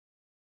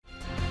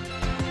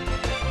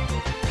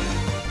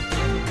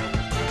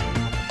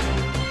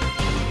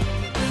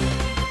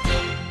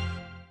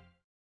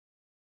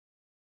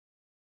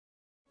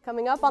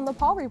Coming up on the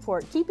Paw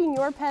Report, keeping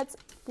your pets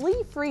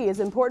flea-free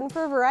is important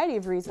for a variety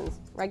of reasons.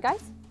 Right,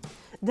 guys?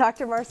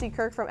 Dr. Marci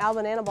Kirk from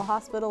Albin Animal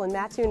Hospital in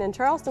Mattoon and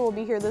Charleston will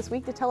be here this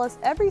week to tell us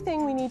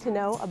everything we need to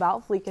know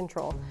about flea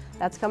control.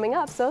 That's coming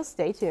up, so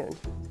stay tuned.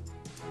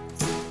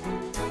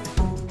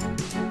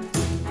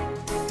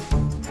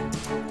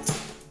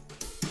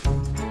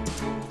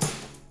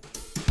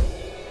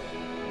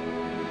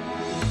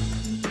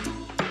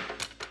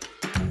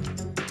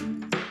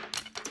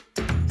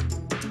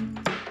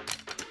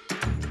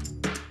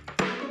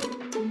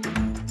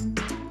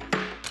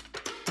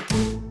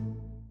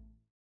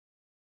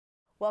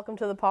 Welcome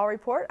to the Paw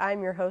Report.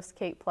 I'm your host,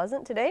 Kate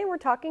Pleasant. Today we're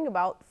talking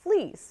about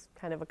fleas,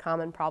 kind of a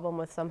common problem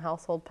with some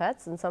household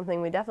pets and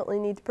something we definitely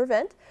need to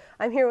prevent.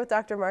 I'm here with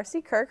Dr.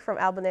 Marci Kirk from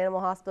Albin Animal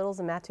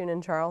Hospitals in Mattoon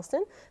and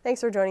Charleston.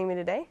 Thanks for joining me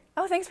today.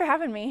 Oh, thanks for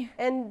having me.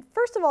 And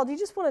first of all, do you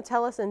just want to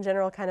tell us in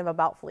general kind of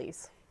about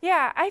fleas?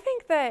 Yeah, I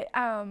think that,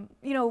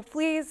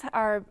 fleas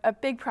are a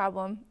big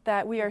problem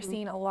that we are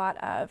seeing a lot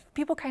of.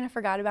 People kind of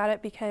forgot about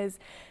it because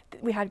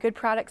we had good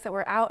products that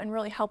were out and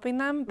really helping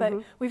them, but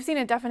we've seen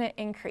a definite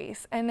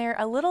increase. And they're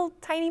a little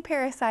tiny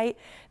parasite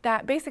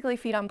that basically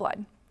feed on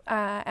blood.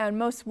 And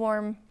most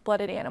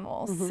warm-blooded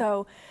animals.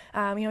 So,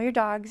 your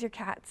dogs, your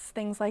cats,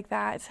 things like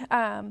that.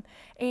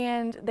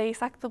 And they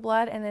suck the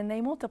blood and then they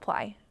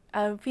multiply.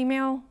 A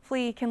female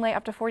flea can lay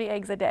up to 40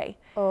 eggs a day.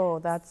 Oh,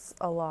 that's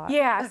a lot.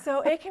 Yeah,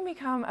 so it can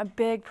become a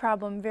big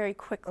problem very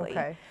quickly.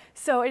 Okay.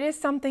 So it is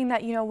something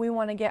that, we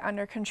want to get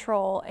under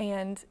control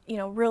and,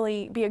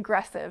 really be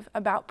aggressive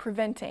about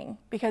preventing,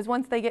 because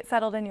once they get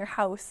settled in your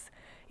house,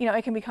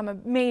 it can become a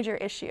major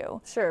issue.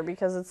 Sure,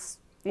 because it's,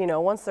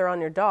 once they're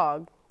on your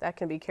dog, that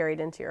can be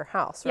carried into your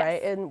house, right?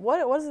 Yes. And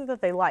what is it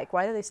that they like?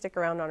 Why do they stick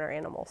around on our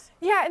animals?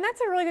 Yeah, and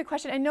that's a really good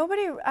question, and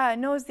nobody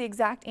knows the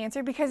exact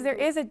answer because there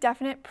is a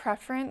definite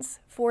preference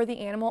for the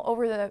animal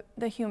over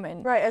the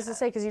human. Right, as I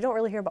say, because you don't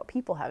really hear about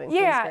people having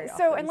fleas very often.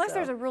 So unless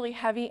there's a really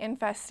heavy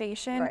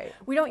infestation, right,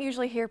 we don't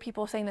usually hear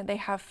people saying that they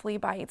have flea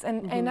bites,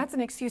 and that's an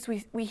excuse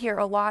we hear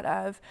a lot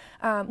of.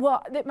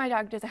 That my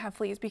dog doesn't have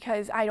fleas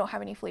because I don't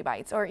have any flea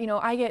bites, or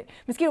I get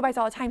mosquito bites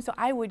all the time, so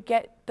I would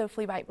get the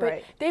flea bite.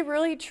 But they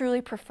really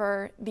truly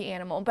prefer the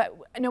animal, but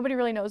nobody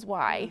really knows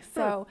why.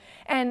 So,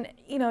 and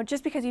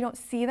just because you don't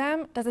see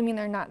them doesn't mean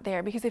they're not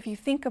there, because if you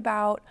think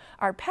about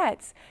our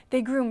pets,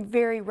 they groom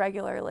very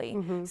regularly.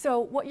 So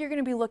what you're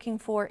going to be looking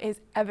for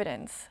is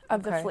evidence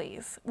of the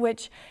fleas,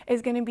 which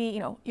is going to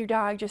be, your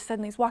dog just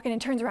suddenly is walking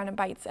and turns around and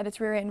bites at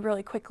its rear end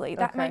really quickly.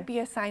 That might be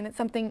a sign that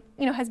something,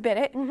 has bit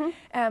it,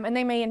 and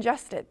they may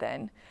ingest it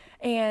then.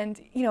 And,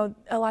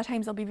 a lot of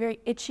times they'll be very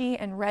itchy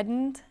and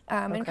reddened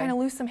and kind of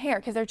lose some hair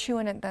because they're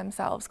chewing at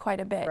themselves quite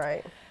a bit.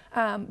 Right.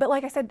 But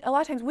like I said, a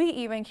lot of times we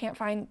even can't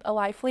find a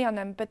live flea on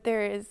them, but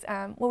there is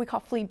what we call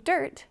flea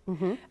dirt,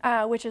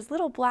 which is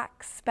little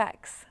black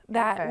specks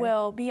that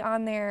will be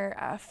on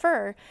their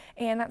fur,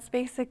 and that's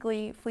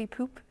basically flea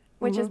poop,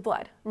 which is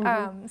blood.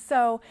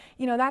 So,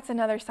 that's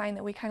another sign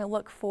that we kind of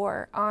look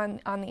for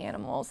on the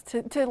animals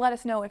to let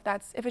us know if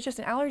it's just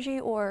an allergy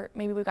or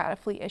maybe we've got a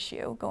flea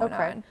issue going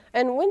on.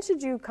 And when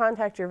should you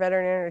contact your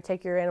veterinarian or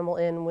take your animal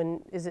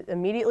in? Is it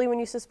immediately when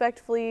you suspect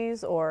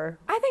fleas, or?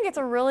 I think it's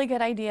a really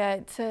good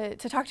idea to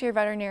talk to your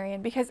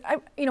veterinarian, because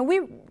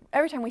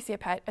every time we see a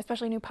pet,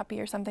 especially a new puppy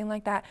or something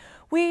like that,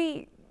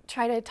 we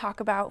try to talk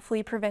about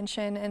flea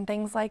prevention and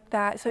things like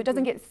that, so it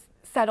doesn't get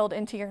settled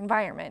into your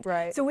environment.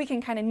 Right. So we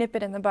can kind of nip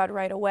it in the bud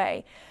right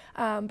away.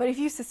 But if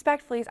you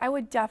suspect fleas, I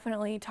would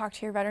definitely talk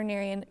to your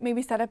veterinarian,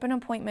 maybe set up an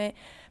appointment,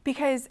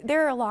 because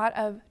there are a lot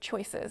of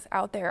choices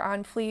out there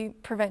on flea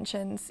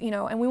preventions,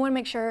 and we want to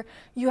make sure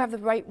you have the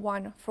right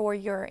one for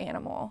your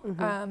animal.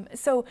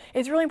 So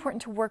it's really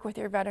important to work with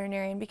your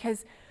veterinarian,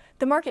 because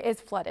the market is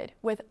flooded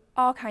with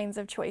all kinds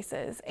of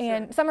choices,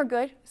 and some are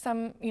good,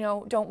 some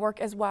don't work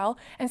as well,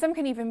 and some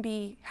can even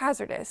be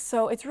hazardous.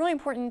 So it's really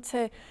important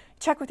to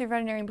check with your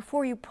veterinarian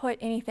before you put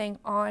anything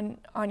on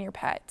your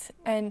pet.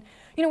 And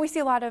we see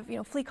a lot of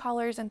flea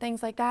collars and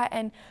things like that,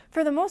 and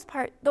for the most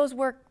part those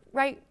work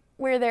right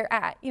where they're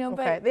at, but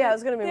yeah, that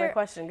was going to be my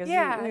question, because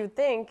you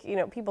think,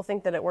 people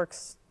think that it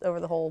works over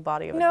the whole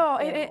body of an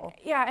animal.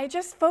 It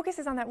just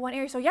focuses on that one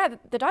area. So yeah,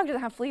 the dog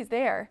doesn't have fleas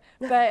there,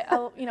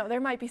 but there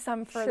might be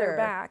some further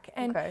back.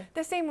 And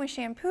the same with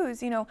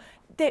shampoos.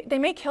 They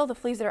may kill the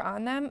fleas that are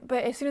on them,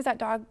 but as soon as that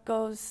dog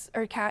goes,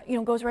 or cat,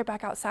 goes right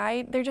back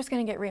outside, they're just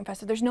going to get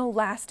reinfested. There's no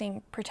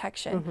lasting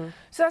protection.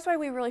 So that's why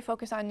we really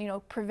focus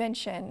on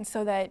prevention,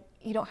 so that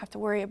you don't have to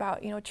worry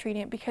about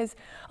treating it, because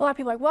a lot of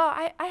people are like,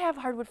 well, I have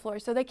hardwood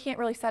floors, so they can't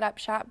really set up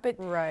shop, but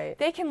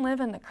they can live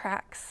in the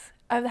cracks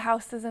of the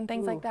houses and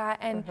things like that.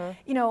 And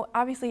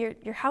obviously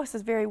your house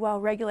is very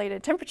well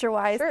regulated temperature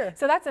wise,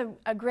 so that's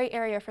a great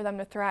area for them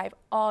to thrive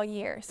all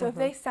year. So if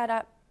they set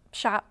up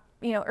shop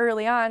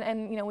early on,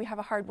 and we have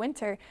a hard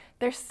winter,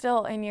 they're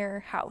still in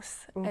your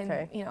house.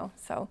 And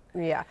so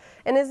yeah.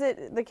 And is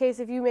it the case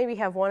if you maybe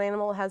have one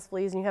animal that has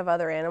fleas and you have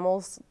other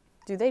animals,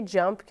 do they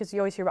jump? Because you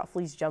always hear about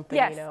fleas jumping,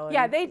 yes. you know.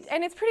 Yeah,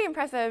 and it's pretty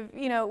impressive,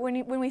 you know,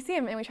 when we see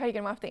them and we try to get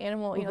them off the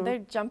animal, you know, they're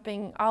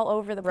jumping all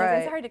over the place. Right.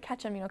 It's hard to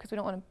catch them, you know, because we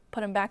don't want to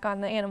put them back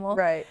on the animal.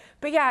 Right.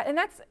 But yeah, and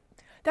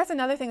that's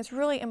another thing that's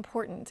really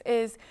important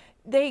is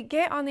they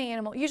get on the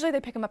animal. Usually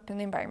they pick them up in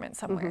the environment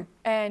somewhere,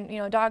 and you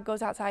know, a dog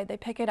goes outside, they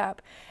pick it up,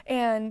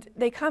 and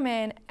they come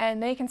in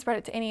and they can spread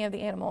it to any of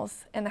the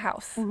animals in the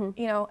house.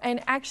 You know,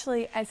 and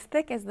actually, as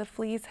thick as the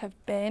fleas have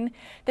been,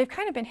 they've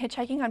kind of been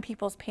hitchhiking on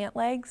people's pant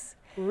legs.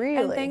 Really?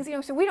 And things, you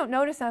know, so we don't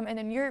notice them, and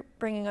then you're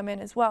bringing them in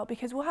as well,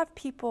 because we'll have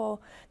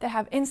people that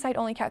have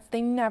inside-only cats.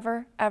 They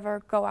never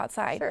ever go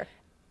outside, Sure.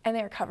 and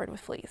they are covered with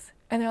fleas.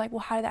 And they're like,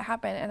 well, how did that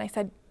happen? And I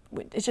said,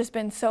 it's just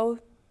been so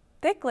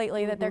thick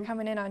lately that they're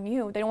coming in on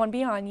you. They don't want to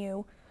be on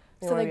you.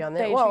 So they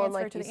well, and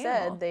like you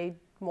said, they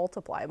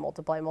multiply.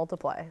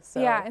 So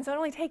yeah, and so it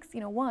only takes, you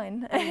know,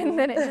 one, and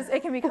then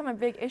it can become a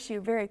big issue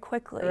very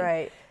quickly.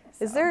 Right.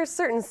 So. Is there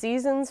certain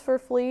seasons for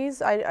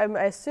fleas? I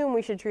assume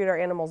we should treat our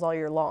animals all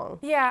year long.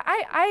 Yeah,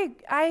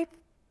 I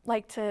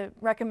like to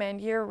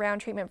recommend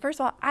year-round treatment. First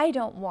of all, I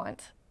don't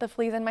want the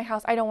fleas in my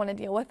house. I don't want to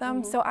deal with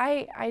them, so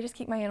I just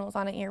keep my animals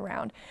on it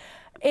year-round.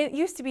 It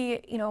used to be,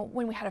 you know,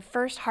 when we had a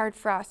first hard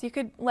frost, you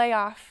could lay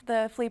off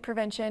the flea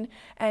prevention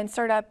and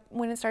start up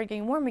when it started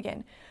getting warm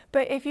again.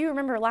 But if you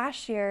remember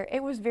last year,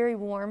 it was very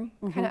warm,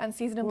 kind of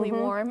unseasonably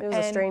warm. It was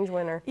a strange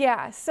winter.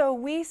 Yeah, so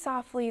we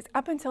saw fleas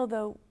up until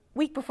the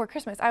week before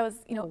Christmas. I was,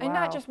 you know, and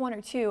not just one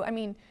or two, I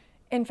mean,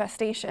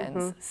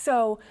 infestations.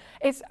 So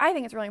I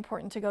think it's really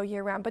important to go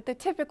year round, but the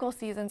typical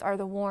seasons are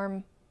the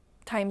warm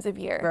times of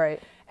year.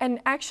 Right. And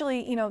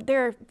actually, you know,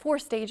 there are 4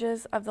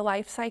 stages of the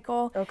life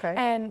cycle. Okay.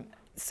 And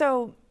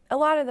so a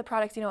lot of the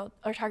products, you know,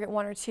 are target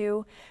 1 or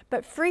 2,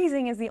 but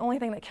freezing is the only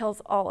thing that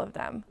kills all of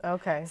them.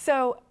 Okay.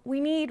 So we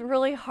need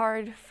really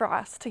hard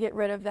frost to get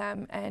rid of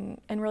them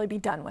and really be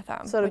done with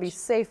them. So to be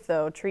safe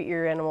though, treat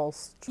your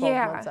animals 12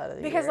 months out of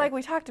the year. Because like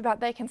we talked about,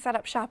 they can set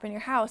up shop in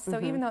your house.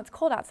 So even though it's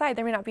cold outside,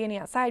 there may not be any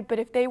outside, but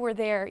if they were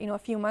there, you know, a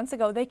few months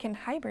ago, they can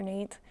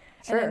hibernate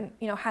and then,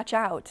 you know, hatch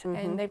out.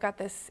 And they've got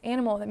this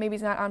animal that maybe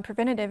is not on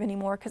preventative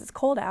anymore because it's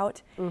cold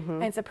out,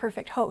 and it's a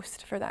perfect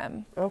host for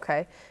them.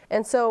 Okay.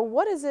 And so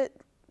what is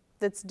it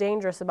that's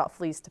dangerous about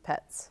fleas to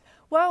pets?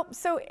 Well,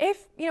 so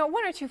if, you know,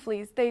 1 or 2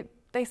 fleas,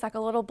 they suck a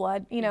little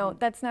blood, you know,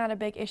 that's not a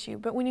big issue.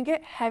 But when you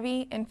get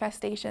heavy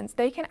infestations,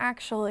 they can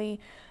actually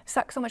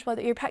suck so much blood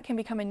that your pet can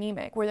become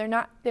anemic, where they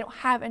don't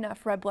have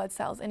enough red blood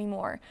cells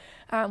anymore,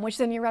 which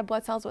then your red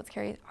blood cells what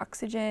carry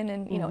oxygen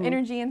and, you know,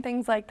 energy and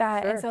things like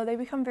that. And so they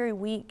become very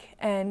weak,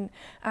 and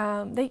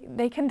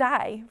they can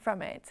die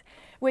from it,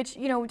 which,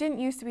 you know, didn't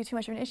used to be too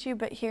much of an issue,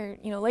 but here,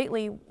 you know,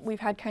 lately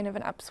we've had kind of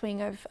an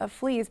upswing of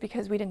fleas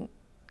because we didn't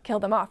kill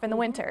them off in the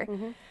winter.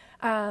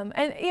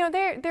 And, you know,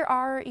 there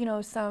are, you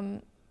know,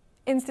 some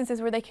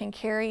instances where they can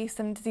carry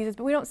some diseases,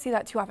 but we don't see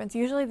that too often. It's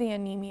usually the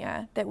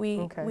anemia that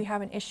we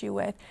have an issue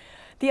with.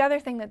 The other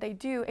thing that they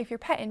do, if your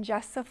pet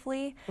ingests a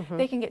flea,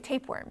 they can get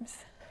tapeworms.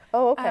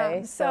 Oh,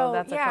 okay. So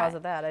that's a cause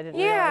of that. I didn't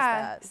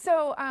realize that.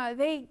 So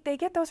they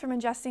get those from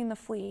ingesting the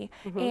flea,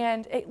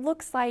 and it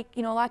looks like,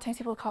 you know, a lot of times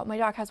people call it, my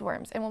dog has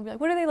worms, and we'll be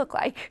like, what do they look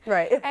like?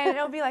 Right. And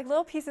it'll be like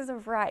little pieces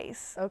of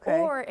rice. Okay.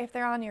 Or if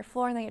they're on your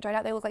floor and they get dried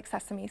out, they look like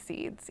sesame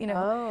seeds, you know.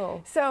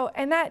 Oh. So,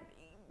 and that,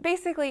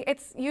 basically,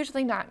 it's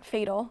usually not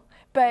fatal,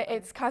 but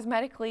it's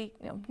cosmetically,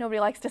 you know, nobody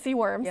likes to see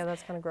worms. Yeah,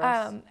 that's kind of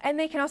gross. And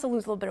they can also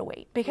lose a little bit of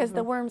weight because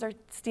the worms are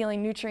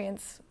stealing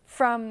nutrients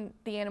from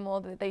the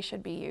animal that they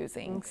should be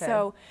using. Okay.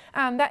 So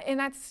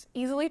that's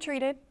easily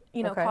treated.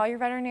 You know, call your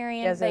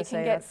veterinarian. Yeah, they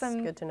can get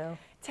some good to know.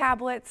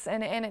 tablets,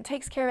 and it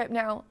takes care of it.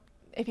 Now,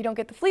 if you don't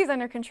get the fleas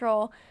under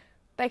control,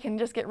 they can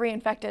just get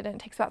reinfected, and it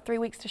takes about 3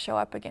 weeks to show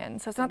up again.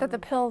 So it's not that the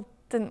pill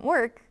didn't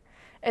work;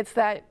 it's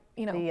that,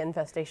 you know, the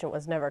infestation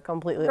was never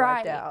completely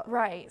wiped out.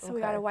 Right. So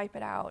we got to wipe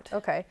it out.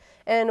 Okay.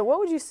 And what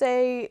would you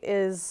say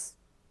is,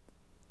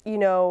 you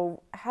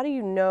know, how do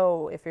you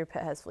know if your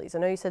pet has fleas? I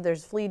know you said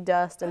there's flea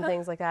dust and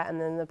things like that, and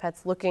then the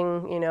pet's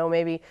looking, you know,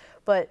 maybe,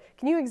 but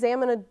can you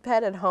examine a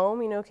pet at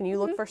home? You know, can you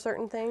look for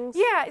certain things?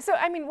 Yeah, so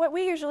I mean, what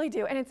we usually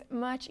do, and it's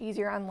much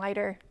easier on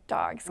lighter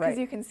dogs because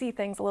you can see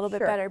things a little bit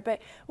better,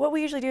 but what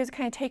we usually do is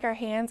kind of take our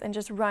hands and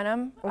just run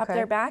them up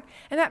their back,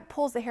 and that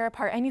pulls the hair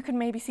apart, and you can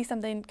maybe see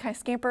something kind of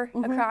scamper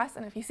across,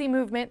 and if you see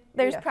movement,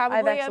 there's probably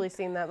I've actually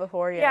seen that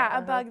before,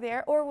 a bug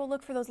there, or we'll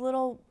look for those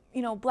little,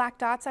 you know, black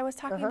dots I was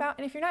talking about,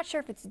 and if you're not sure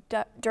if it's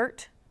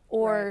dirt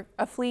or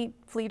a flea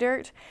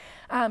dirt,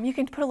 you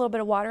can put a little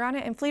bit of water on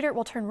it, and flea dirt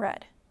will turn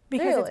red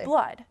because it's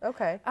blood.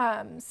 Okay.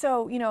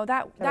 So, you know,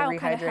 that'll kind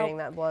of help. Rehydrating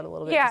that blood a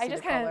little bit. Yeah, to it see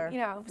just the kind color. of, you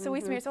know, so we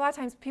smear. So a lot of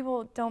times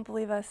people don't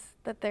believe us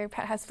that their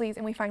pet has fleas,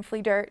 and we find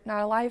flea dirt,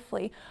 not a live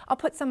flea. I'll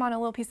put some on a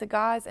little piece of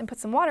gauze and put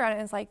some water on it,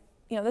 and it's like,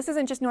 you know, this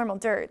isn't just normal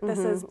dirt. This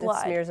is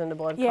blood. It smears into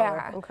blood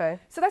color. Okay.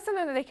 So that's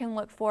something that they can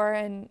look for,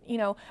 and, you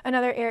know,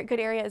 another good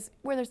area is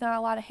where there's not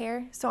a lot of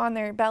hair, so on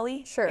their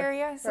belly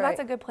area. So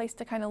that's a good place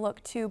to kind of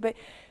look too. But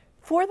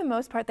for the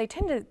most part, they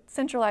tend to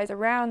centralize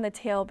around the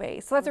tail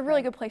base. So that's a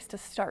really good place to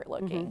start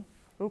looking.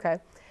 Okay.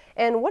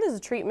 And what is the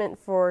treatment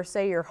for,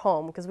 say, your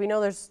home? Because we know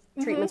there's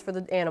treatments for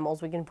the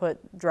animals. We can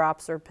put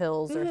drops or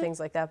pills or things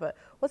like that. But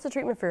what's the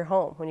treatment for your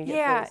home when you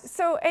get fleas?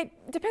 So it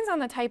depends on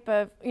the type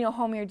of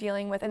home you're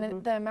dealing with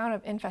and the amount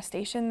of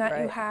infestation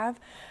that you have.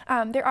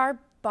 There are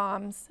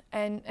balms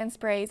and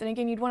sprays, and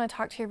again, you'd want to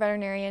talk to your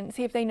veterinarian,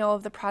 see if they know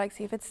of the product,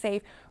 see if it's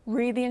safe,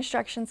 read the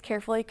instructions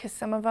carefully, because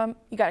some of them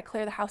you got to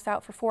clear the house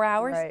out for 4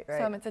 hours,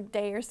 some it's a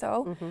day or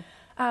so.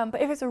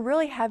 But if it's a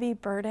really heavy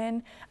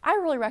burden, I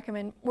really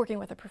recommend working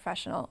with a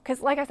professional,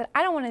 because like I said,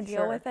 I don't want to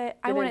deal with it.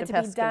 I want it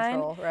to be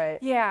done.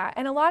 Yeah,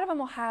 and a lot of them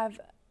will have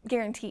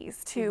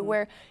guarantees too,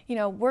 where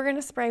we're going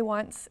to spray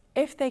once.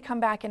 If they come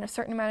back in a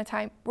certain amount of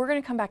time, we're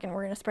going to come back and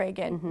we're going to spray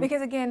again,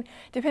 because again,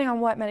 depending on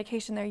what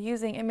medication they're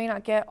using, it may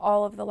not get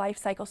all of the life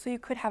cycle, so you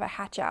could have a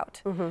hatch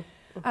out.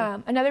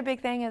 Another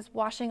big thing is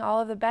washing all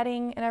of the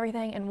bedding and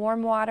everything in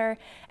warm water,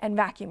 and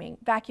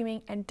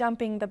vacuuming and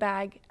dumping the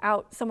bag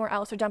out somewhere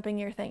else, or dumping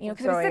your thing,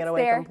 because if it sits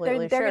there,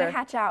 they're going to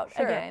hatch out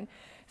again.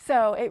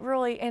 So it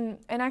really, and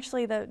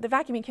actually the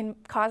vacuuming can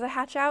cause a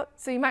hatch out,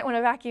 so you might want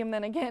to vacuum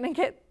then again and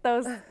get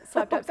those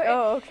swept up.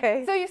 So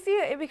so you see,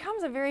 it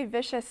becomes a very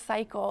vicious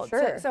cycle.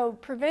 So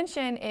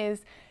prevention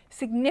is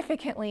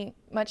significantly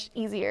much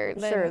easier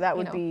than, that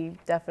would be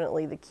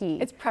definitely the key.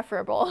 It's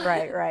preferable.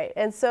 Right.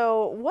 And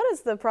so what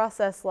is the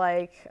process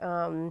like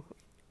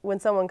when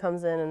someone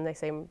comes in and they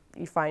say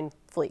you find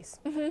fleas?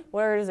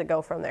 Where does it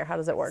go from there? How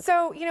does it work?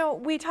 So,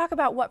 we talk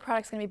about what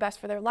product's going to be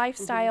best for their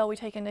lifestyle. We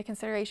take into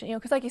consideration,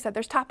 because like you said,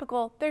 there's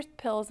topical, there's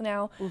pills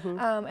now,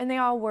 and they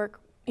all work,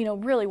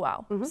 really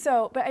well.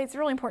 So, but it's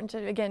really important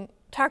to, again,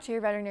 talk to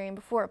your veterinarian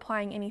before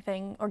applying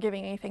anything or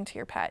giving anything to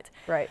your pet.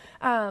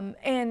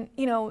 And,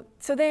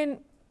 so then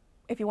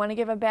if you want to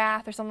give a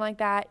bath or something like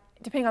that,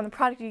 depending on the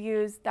product you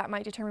use, that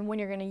might determine when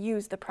you're going to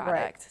use the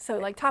product. So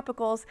like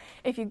topicals,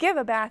 if you give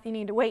a bath, you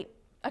need to wait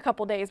a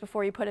couple days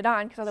before you put it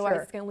on, because otherwise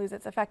it's going to lose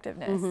its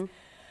effectiveness.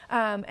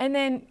 And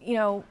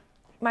then,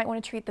 might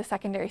want to treat the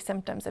secondary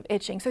symptoms of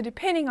itching. So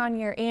depending on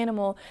your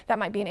animal, that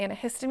might be an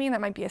antihistamine,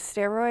 that might be a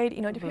steroid,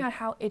 depending on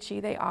how itchy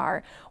they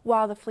are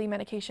while the flea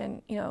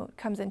medication,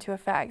 comes into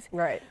effect.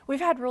 We've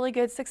had really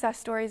good success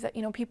stories that,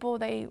 people,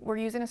 they were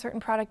using a certain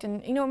product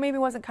and, maybe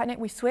wasn't cutting it,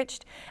 we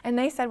switched, and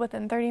they said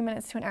within 30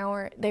 minutes to an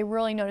hour, they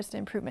really noticed an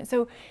improvement.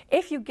 So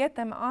if you get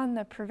them on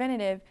the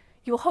preventative,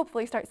 you will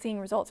hopefully start seeing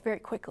results very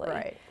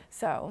quickly.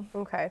 So.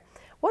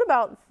 What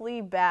about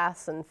flea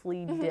baths and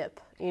flea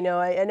dip?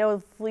 I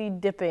know flea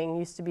dipping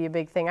used to be a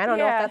big thing. I don't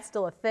know if that's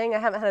still a thing. I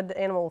haven't had an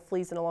animal with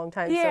fleas in a long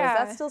time. So is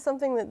that still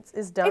something that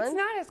is done? It's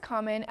not as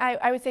common.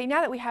 I would say now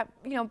that we have,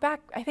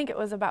 back, I think it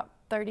was about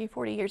 30,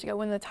 40 years ago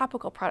when the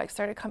topical products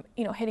started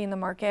hitting the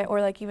market,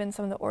 or like even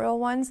some of the oral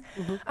ones,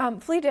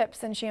 flea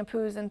dips and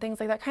shampoos and things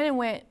like that kind of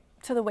went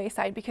to the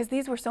wayside, because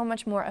these were so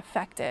much more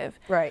effective.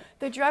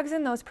 The drugs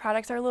in those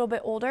products are a little bit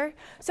older,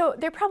 so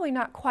they're probably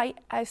not quite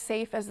as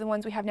safe as the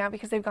ones we have now,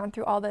 because they've gone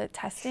through all the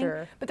testing,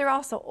 but they're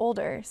also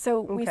older,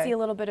 so we see a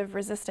little bit of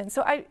resistance.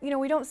 So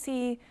we don't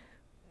see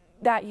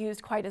that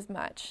used quite as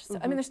much. So,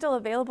 I mean, they're still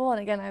available, and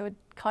again, I would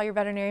call your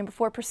veterinarian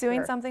before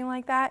pursuing something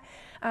like that,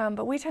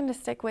 but we tend to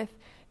stick with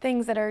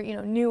things that are,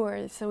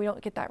 newer, so we don't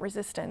get that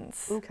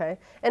resistance.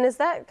 And has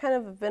that kind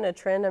of been a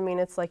trend? I mean,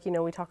 it's like,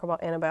 we talk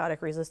about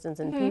antibiotic resistance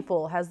in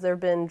people. Has there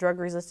been drug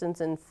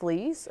resistance in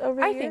fleas over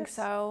the years? I think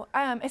so,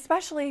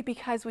 especially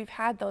because we've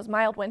had those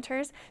mild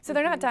winters, so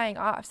they're not dying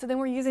off. So then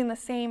we're using the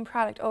same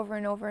product over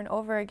and over and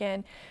over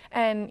again,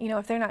 and,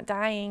 if they're not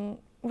dying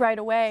right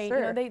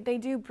away, they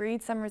do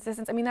breed some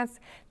resistance. I mean,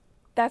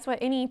 that's what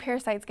any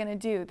parasite's going to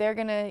do. They're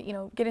going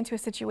to, get into a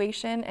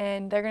situation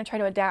and they're going to try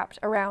to adapt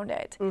around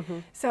it.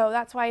 So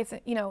that's why it's,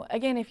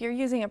 again, if you're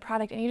using a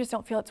product and you just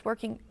don't feel it's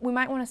working, we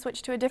might want to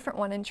switch to a different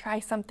one and try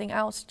something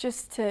else,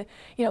 just to,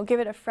 give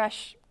it a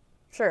fresh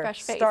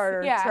face. Start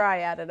or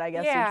try at it, I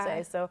guess you'd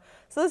say. So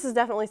this is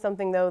definitely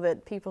something, though,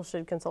 that people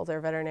should consult their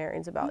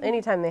veterinarians about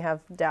anytime they have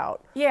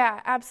doubt.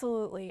 Yeah,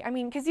 absolutely. I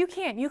mean, because you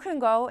can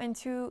go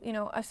into,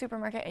 a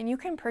supermarket and you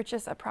can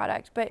purchase a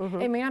product, but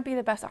it may not be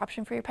the best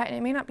option for your pet, and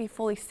it may not be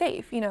fully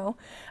safe, and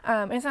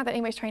it's not that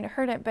anybody's trying to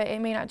hurt it, but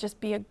it may not just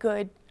be a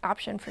good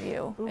option for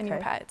you and your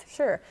pet.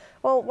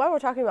 Well, while we're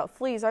talking about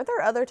fleas, are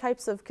there other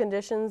types of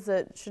conditions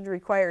that should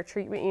require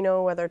treatment,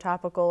 whether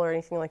topical or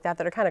anything like that,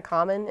 that are kind of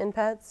common in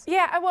pets?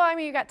 Yeah, well, I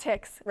mean, you got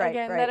ticks,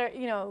 again, that are,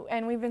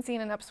 and we've been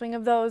seeing an upswing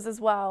of those as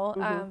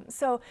well.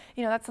 So,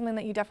 that's something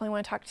that you definitely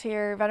want to talk to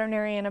your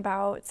veterinarian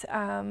about.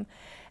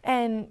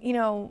 And,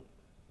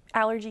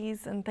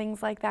 allergies and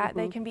things like that,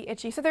 they can be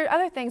itchy. So there are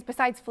other things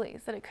besides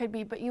fleas that it could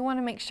be, but you want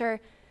to make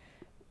sure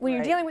when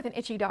you're dealing with an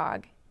itchy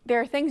dog, there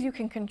are things you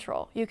can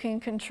control. You can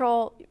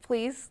control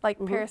fleas,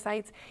 like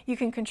parasites. You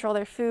can control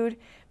their food,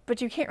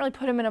 but you can't really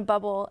put them in a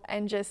bubble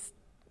and just,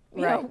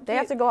 they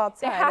have to go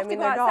outside. They have to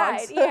go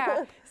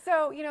outside,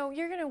 So,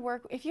 you're going to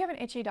work, if you have an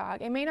itchy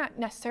dog, it may not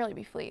necessarily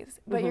be fleas,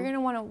 but you're going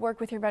to want to work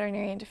with your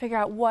veterinarian to figure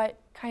out what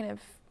kind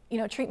of,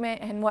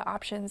 treatment and what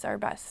options are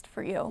best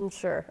for you.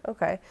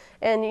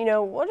 And,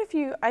 what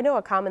if I know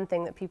a common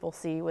thing that people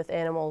see with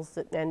animals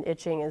and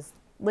itching is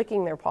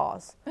licking their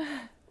paws.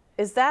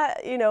 Is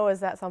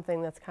that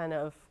something that's kind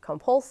of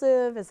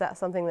compulsive? Is that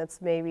something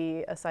that's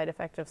maybe a side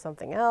effect of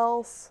something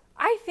else?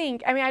 I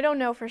think, I mean, I don't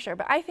know for sure,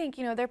 but I think,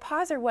 you know, their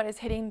paws are what is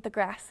hitting the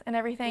grass and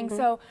everything.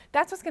 So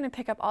that's what's going to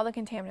pick up all the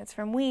contaminants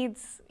from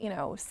weeds, you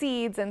know,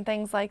 seeds and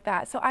things like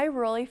that. So I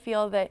really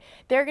feel that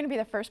they're going to be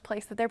the first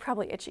place that they're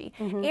probably itchy.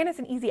 And it's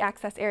an easy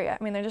access area.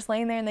 I mean, they're just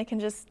laying there and they can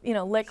just, you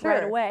know, lick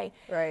right away.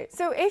 Right.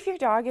 So if your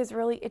dog is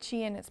really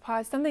itchy in its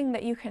paws, something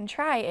that you can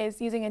try is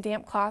using a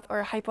damp cloth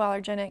or a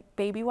hypoallergenic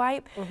baby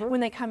wipe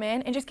when they come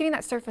in and just getting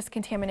that surface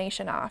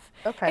contamination off.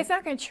 Okay. It's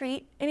not going to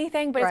treat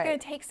anything, but it's going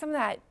to take some of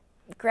that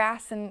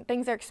grass and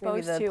things they're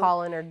exposed Maybe the to.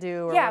 pollen or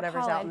dew or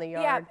whatever's out in the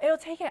yard. Yeah, it'll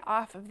take it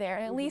off of there,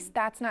 and at least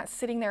that's not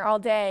sitting there all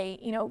day,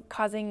 you know,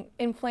 causing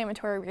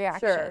inflammatory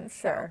reactions.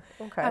 Sure.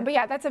 Okay. But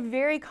yeah, that's a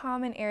very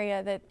common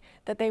area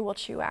that they will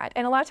chew at,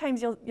 and a lot of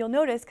times you'll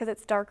notice because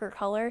it's darker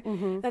color.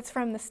 That's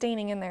from the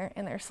staining in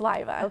their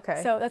saliva.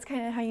 Okay. So that's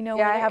kind of how you know.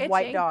 Yeah, when I have itching.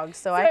 white dogs,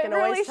 so I can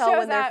always tell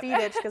when their up. feet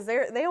itch because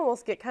they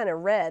almost get kind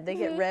of red. They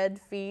get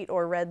red feet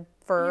or red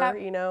fur,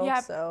 you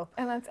know. So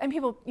and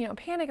people, you know,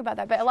 panic about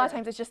that, but a lot of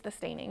times it's just the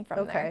staining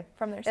from their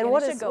skin. And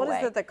what it is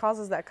it that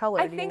causes that color?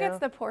 I think it's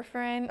the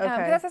porphyrin.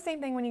 That's the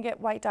same thing when you get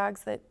white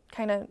dogs that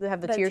kind of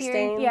have the tear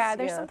stains. Yeah,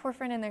 there's some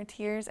porphyrin in their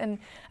tears, and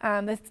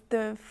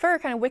the fur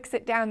kind of wicks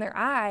it down their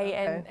eye,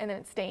 and then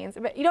it stains.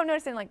 But you don't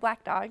notice it in like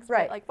black dogs,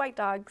 but like white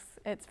dogs,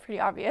 it's pretty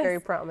obvious. Very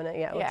prominent,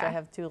 which I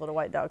have 2 little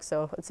white dogs,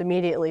 so it's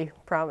immediately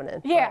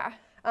prominent. Yeah.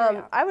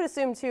 I would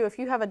assume too, if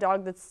you have a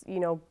dog that's, you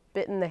know,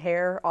 bitten the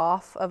hair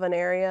off of an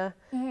area,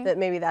 that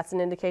maybe that's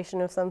an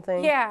indication of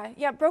something.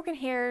 Yeah, broken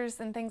hairs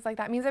and things like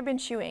that means they've been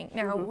chewing.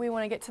 Now we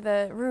want to get to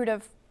the root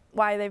of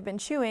why they've been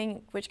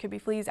chewing, which could be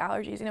fleas,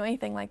 allergies, you know,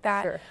 anything like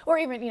that, or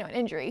even, you know, an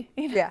injury.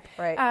 You know? Yeah,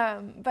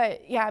 right.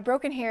 But yeah,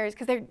 broken hairs,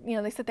 because they're, you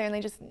know, they sit there and they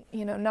just,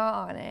 you know,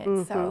 gnaw on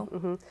it.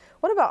 So.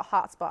 What about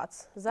hot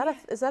spots? Is that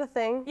a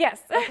thing?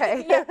 Yes.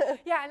 Okay.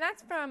 yeah, and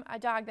that's from a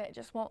dog that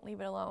just won't leave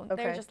it alone.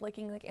 They're just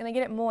licking, and they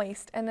get it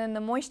moist, and then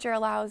the moisture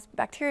allows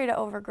bacteria to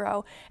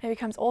overgrow and it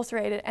becomes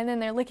ulcerated, and then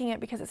they're licking it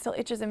because it still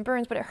itches and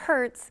burns, but it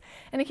hurts,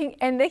 and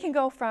they can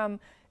go from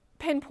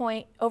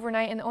pinpoint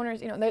overnight, and the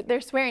owners, you know,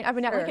 they're swearing up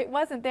and down like it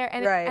wasn't there,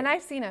 and and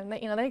I've seen them,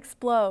 you know, they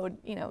explode,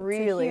 you know,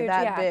 really huge,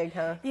 that big,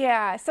 huh?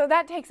 Yeah, so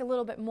that takes a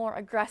little bit more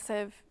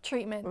aggressive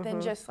treatment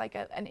than just like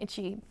an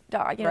itchy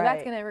dog. You know,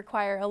 that's going to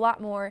require a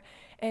lot more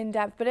in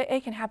depth, but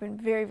it can happen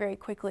very, very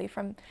quickly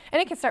and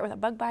it can start with a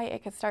bug bite.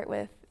 It could start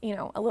with, you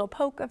know, a little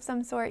poke of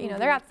some sort. You know,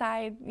 they're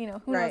outside. You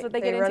know, who knows what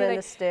they get into? Run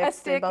into sticks, a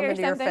stick they bump or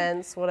into something. your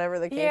fence, whatever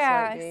the case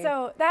might be. Yeah,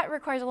 so that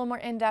requires a little more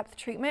in-depth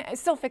treatment. It's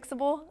still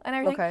fixable and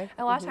everything. Okay. And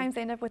a lot of times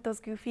they end up with those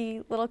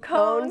goofy little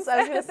cones. I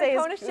was going to say,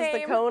 is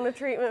the cone a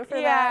treatment for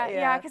that?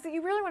 Yeah, because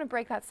you really want to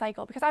break that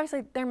cycle, because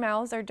obviously their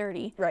mouths are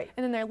dirty. Right.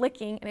 And then they're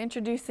licking and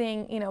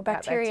introducing, you know,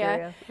 bacteria.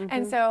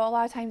 And so a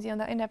lot of times, you know,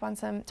 they'll end up on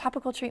some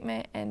topical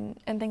treatment and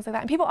things like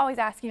that. And people always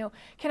ask, you know,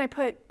 can I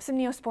put some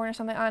Neosporin or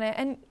something on it?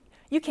 And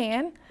you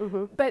can,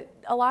 but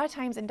a lot of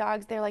times in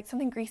dogs, they're like,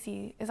 something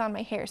greasy is on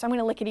my hair, so I'm going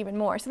to lick it even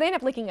more. So they end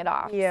up licking it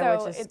off. Yeah,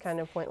 so which is kind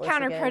of pointless.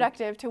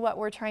 Counterproductive to what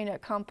we're trying to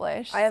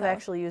accomplish. I have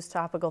actually used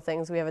topical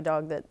things. We have a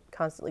dog that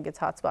constantly gets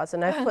hot spots,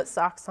 and I've put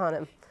socks on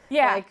him.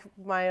 Yeah. Like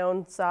my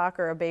own sock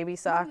or a baby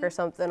sock or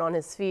something on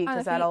his feet,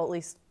 because that'll at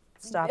least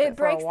stop it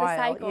for a while. It breaks the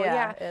cycle,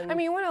 yeah. And I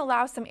mean, you want to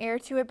allow some air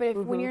to it, but if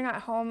when you're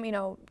not home, you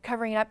know,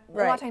 covering it up, a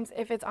lot of times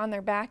if it's on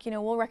their back, you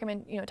know, we'll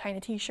recommend, you know, tying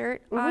a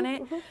t-shirt on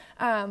it,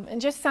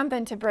 and just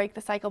something to break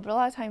the cycle, but a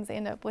lot of times they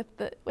end up with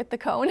the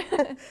cone.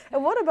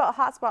 And what about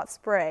hot spot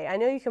spray? I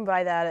know you can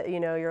buy that at, you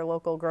know, your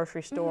local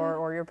grocery store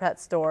or your pet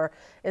store.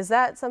 Is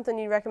that something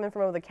you recommend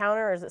from over the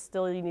counter, or is it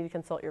still you need to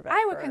consult your vet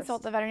I would first?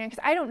 consult the veterinarian,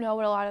 because I don't know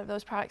what a lot of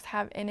those products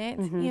have in it,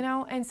 you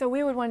know, and so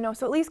we would want to know.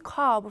 So at least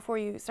call before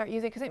you start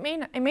using it, because it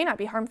may not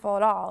be harmful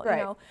at all, you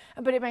know,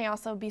 but it may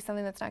also be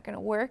something that's not going to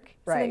work.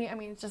 So then I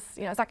mean, it's just,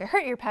 you know, it's not going to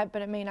hurt your pet,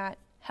 but it may not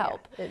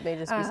help. Yeah, it may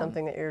just be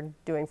something that you're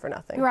doing for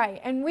nothing.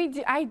 Right, and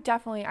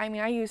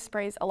I use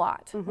sprays a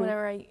lot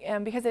whenever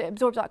because it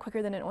absorbs a lot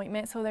quicker than an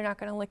ointment, so they're not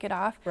going to lick it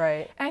off.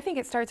 Right. And I think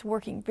it starts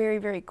working very,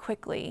 very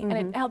quickly, and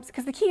it helps,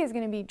 because the key is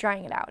going to be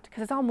drying it out,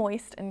 because it's all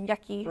moist and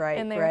yucky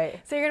in there.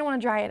 So you're going to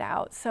want to dry it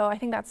out. So I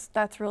think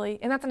that's really,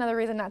 and that's another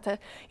reason not to,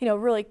 you know,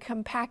 really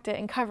compact it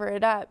and cover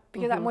it up,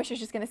 because that moisture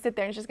is just going to sit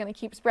there and it's just going to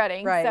keep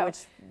spreading. Right, so, which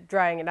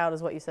drying it out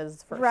is what you said is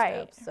the first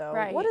step.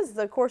 So what is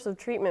the course of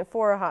treatment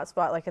for a hot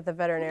spot, like at the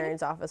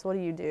veterinarian's office? What do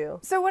you do?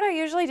 So what I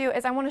usually do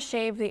is I want to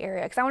shave the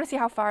area, because I want to see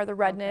how far the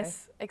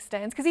redness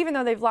extends, because even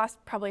though they've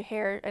lost probably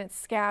hair and it's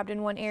scabbed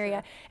in one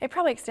area, it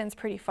probably extends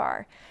pretty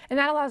far, and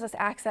that allows us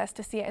access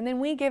to see it. And then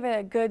we give it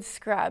a good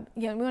scrub.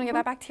 You know, we want to get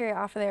that bacteria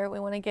off of there. We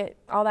want to get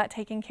all that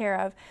taken care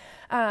of,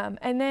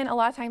 and then a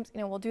lot of times,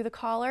 you know, we'll do the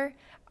collar.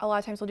 A lot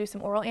of times we'll do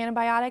some oral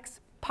antibiotics,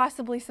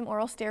 possibly some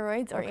oral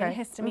steroids or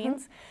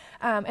antihistamines,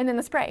 and then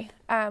the spray.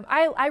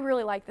 I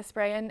really like the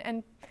spray,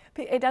 and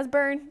it does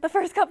burn the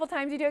first couple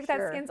times you do it because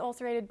Sure. that skin's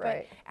ulcerated,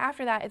 Right. but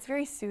after that it's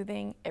very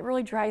soothing. It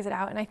really dries it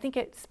out, and I think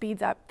it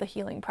speeds up the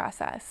healing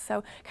process.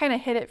 So kind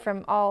of hit it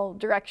from all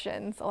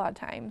directions a lot of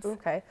times.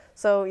 Okay,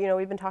 so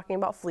we've been talking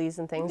about fleas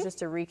and things, just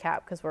to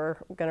recap, because we're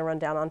going to run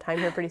down on time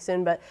here pretty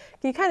soon, but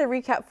can you kind of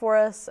recap for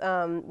us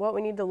what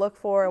we need to look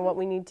for and what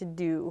we need to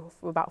do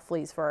about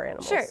fleas for our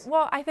animals? Sure.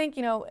 Well, I think,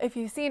 if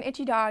you see an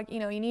itchy dog,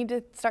 you need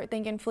to start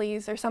thinking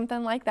fleas or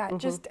something like that,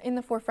 just in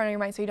the forefront of your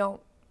mind so you don't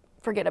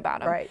forget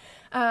about them. Right.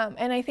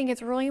 And I think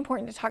it's really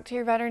important to talk to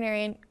your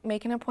veterinarian,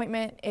 make an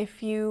appointment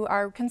if you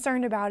are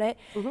concerned about it,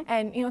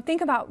 and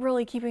think about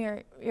really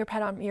keeping your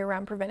pet on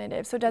year-round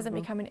preventative so it doesn't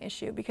become an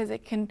issue, because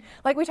it can,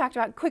 like we talked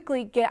about,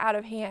 quickly get out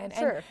of hand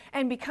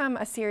and become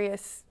a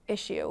serious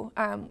issue.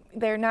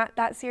 They're not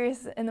that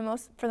serious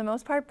for the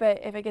most part,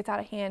 but if it gets out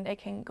of hand, it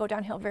can go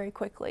downhill very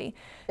quickly.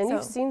 And so,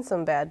 you've seen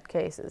some bad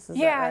cases, is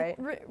yeah, that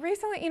right?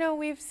 Recently,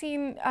 we've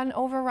seen an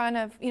overrun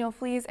of,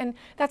 fleas, and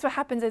that's what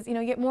happens is,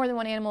 you get more than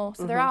one animal,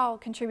 so they're all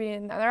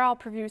contributing, they're all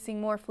producing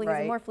more fleas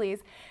and more fleas,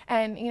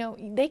 and,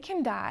 they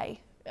can die.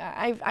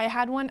 I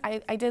had one,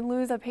 I did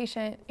lose a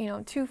patient,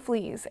 to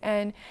fleas,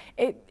 and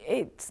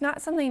it's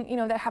not something,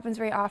 that happens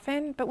very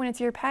often, but when it's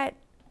your pet,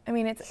 I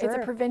mean, it's a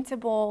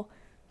preventable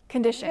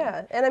condition.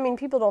 Yeah, and I mean,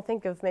 people don't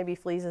think of maybe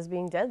fleas as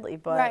being deadly,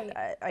 but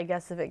I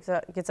guess if it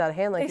gets out of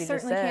hand, like you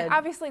just said. Can.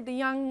 Obviously, the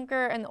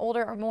younger and the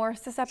older are more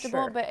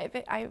susceptible, but if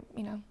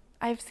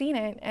I've seen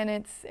it, and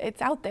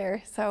it's out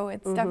there, so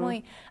it's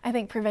definitely, I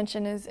think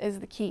prevention is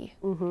the key.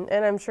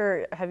 And I'm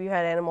sure, have you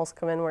had animals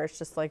come in where it's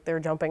just like they're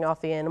jumping off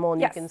the animal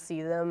and you can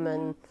see them?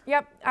 And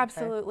Yep,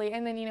 absolutely.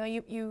 And then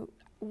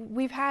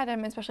we've had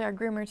them, especially our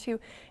groomer too.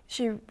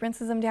 She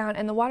rinses them down,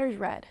 and the water's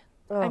red.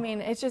 I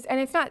mean, it's just, and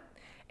it's not.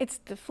 It's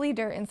the flea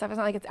dirt and stuff. It's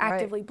not like it's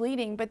actively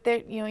bleeding, but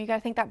you got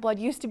to think that blood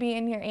used to be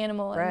in your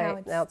animal,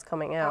 and now it's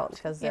coming out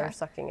because they're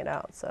sucking it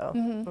out. So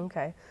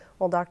okay.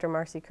 Well, Dr.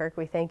 Marci Kirk,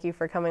 we thank you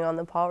for coming on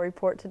the Paw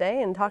Report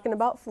today and talking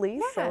about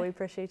fleas. So we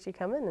appreciate you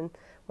coming, and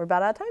we're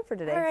about out of time for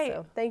today. All right.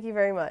 So thank you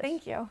very much.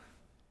 Thank you.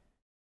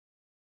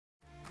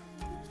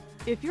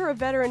 If you're a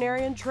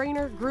veterinarian,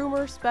 trainer,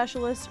 groomer,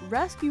 specialist,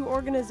 rescue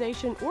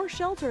organization, or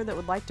shelter that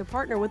would like to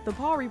partner with the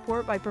Paw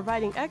Report by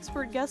providing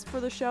expert guests for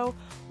the show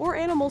or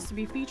animals to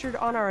be featured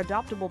on our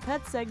Adoptable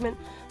Pets segment,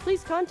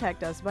 please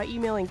contact us by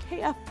emailing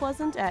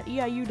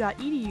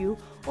kfpleasant@eiu.edu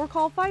or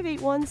call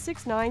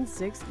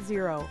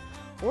 581-6960.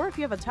 Or if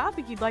you have a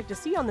topic you'd like to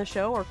see on the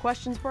show or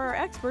questions for our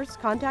experts,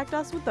 contact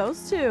us with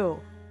those too.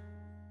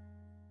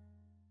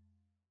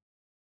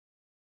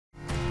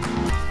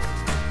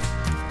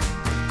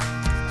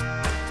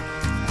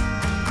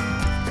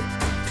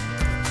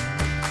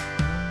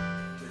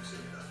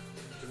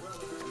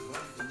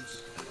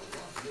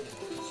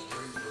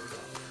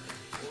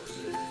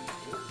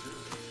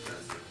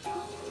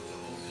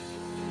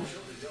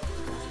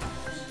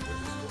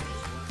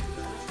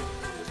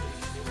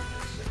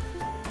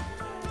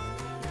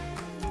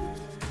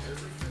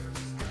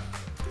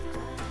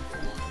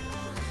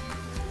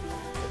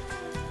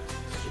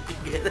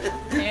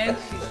 And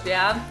she's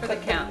down for the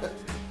count.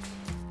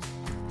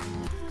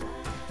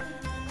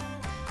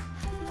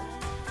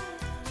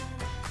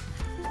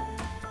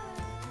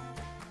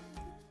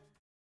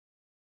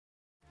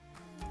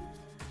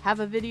 Have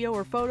a video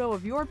or photo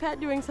of your pet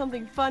doing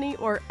something funny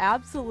or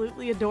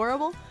absolutely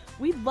adorable?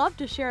 We'd love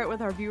to share it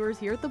with our viewers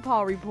here at the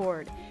Paw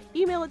Report.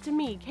 Email it to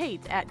me,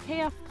 Kate, at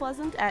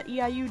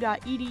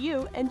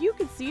kfpleasant@eiu.edu, and you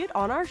can see it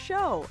on our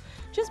show.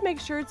 Just make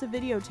sure it's a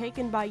video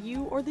taken by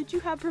you or that you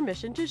have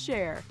permission to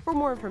share. For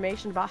more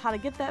information about how to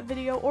get that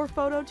video or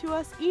photo to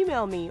us,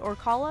 email me or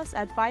call us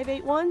at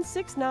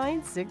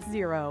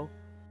 581-6960.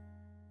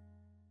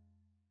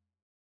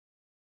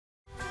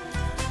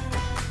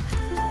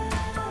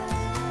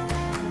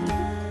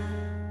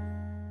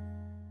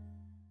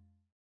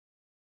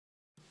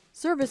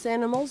 Service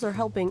animals are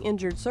helping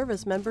injured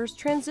service members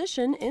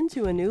transition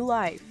into a new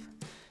life.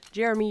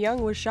 Jeremy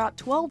Young was shot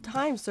 12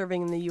 times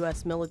serving in the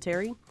U.S.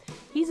 military.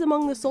 He's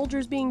among the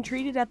soldiers being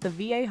treated at the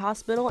VA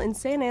hospital in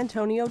San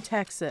Antonio,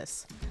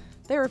 Texas.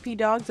 Therapy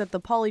dogs at the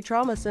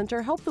Polytrauma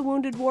Center help the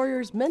wounded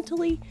warriors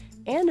mentally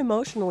and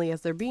emotionally as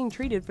they're being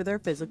treated for their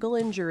physical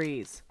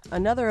injuries.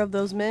 Another of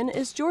those men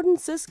is Jordan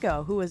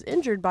Sisko, who was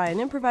injured by an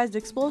improvised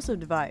explosive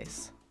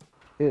device.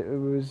 It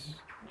was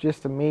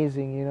just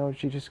amazing,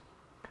 she just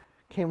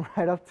came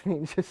right up to me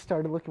and just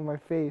started looking at my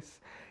face.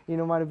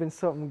 Might have been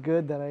something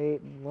good that I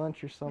ate in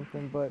lunch or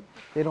something, but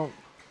they don't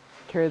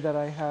care that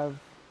I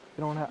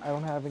don't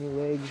have any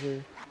legs,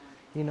 or,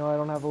 I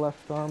don't have a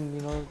left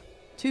thumb,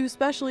 Two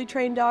specially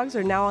trained dogs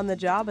are now on the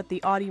job at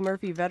the Audie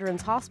Murphy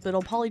Veterans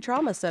Hospital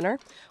Polytrauma Center.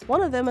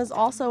 One of them is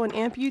also an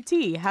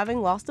amputee,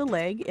 having lost a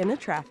leg in a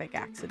traffic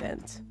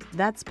accident.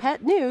 That's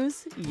pet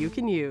news you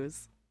can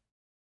use.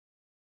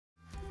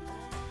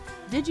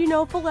 Did you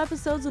know full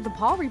episodes of the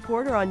Paw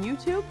Report are on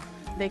YouTube?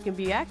 They can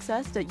be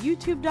accessed at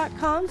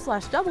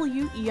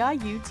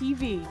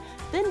youtube.com/WEIUTV.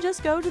 Then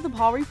just go to the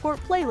Paw Report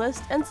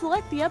playlist and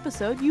select the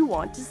episode you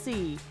want to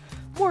see.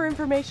 More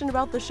information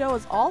about the show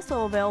is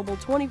also available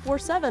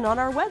 24/7 on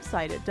our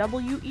website at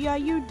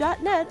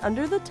weiu.net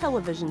under the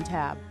Television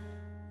tab.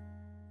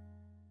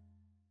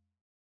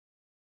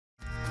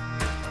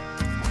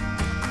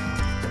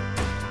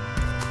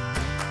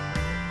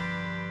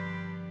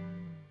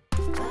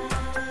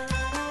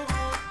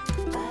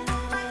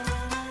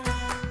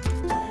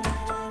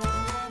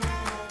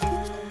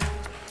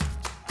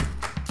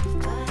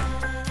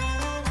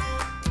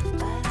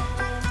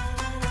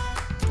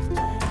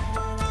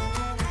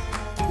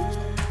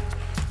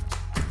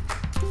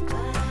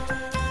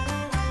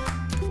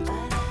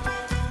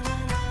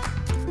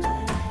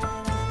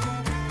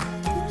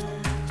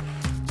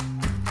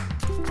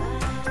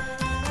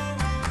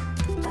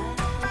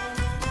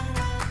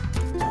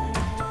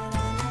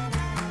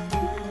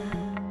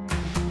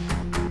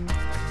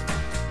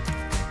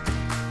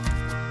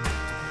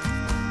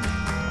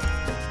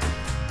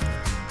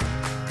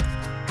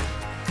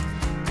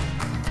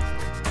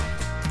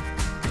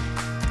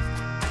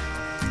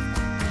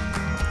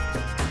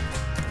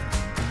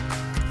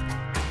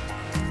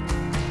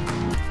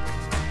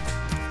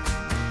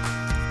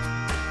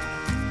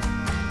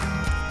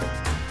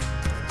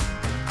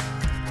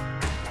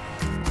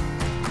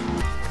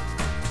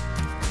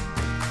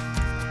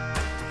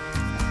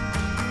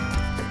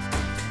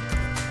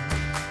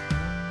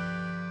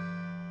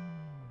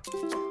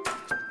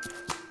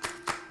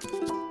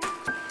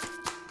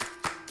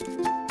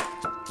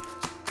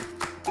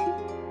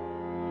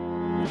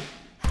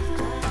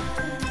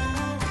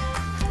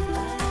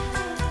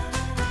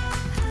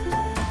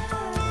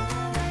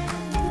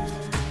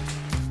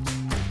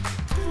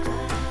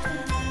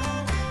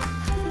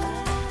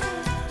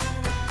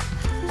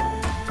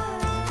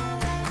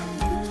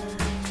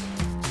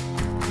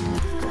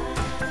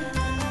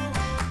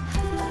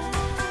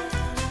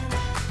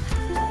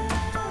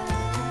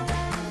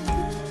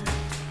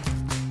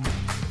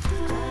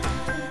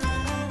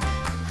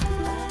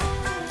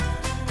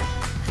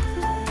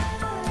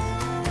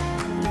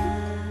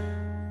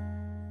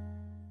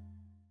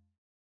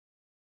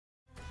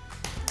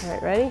 All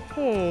right, ready?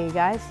 Hey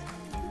guys,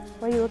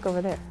 why do you look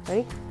over there?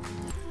 Ready?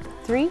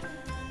 3,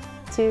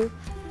 2,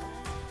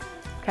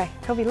 okay,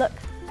 Toby, look.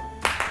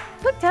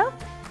 Look,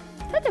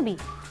 Toby.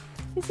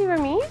 You see what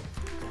I mean?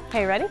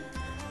 Okay, ready?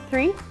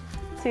 3,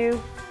 2,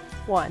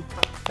 1.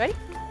 Ready?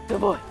 Good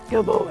boy,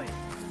 good boy.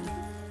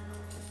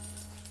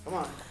 Come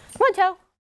on. Come on, Toe.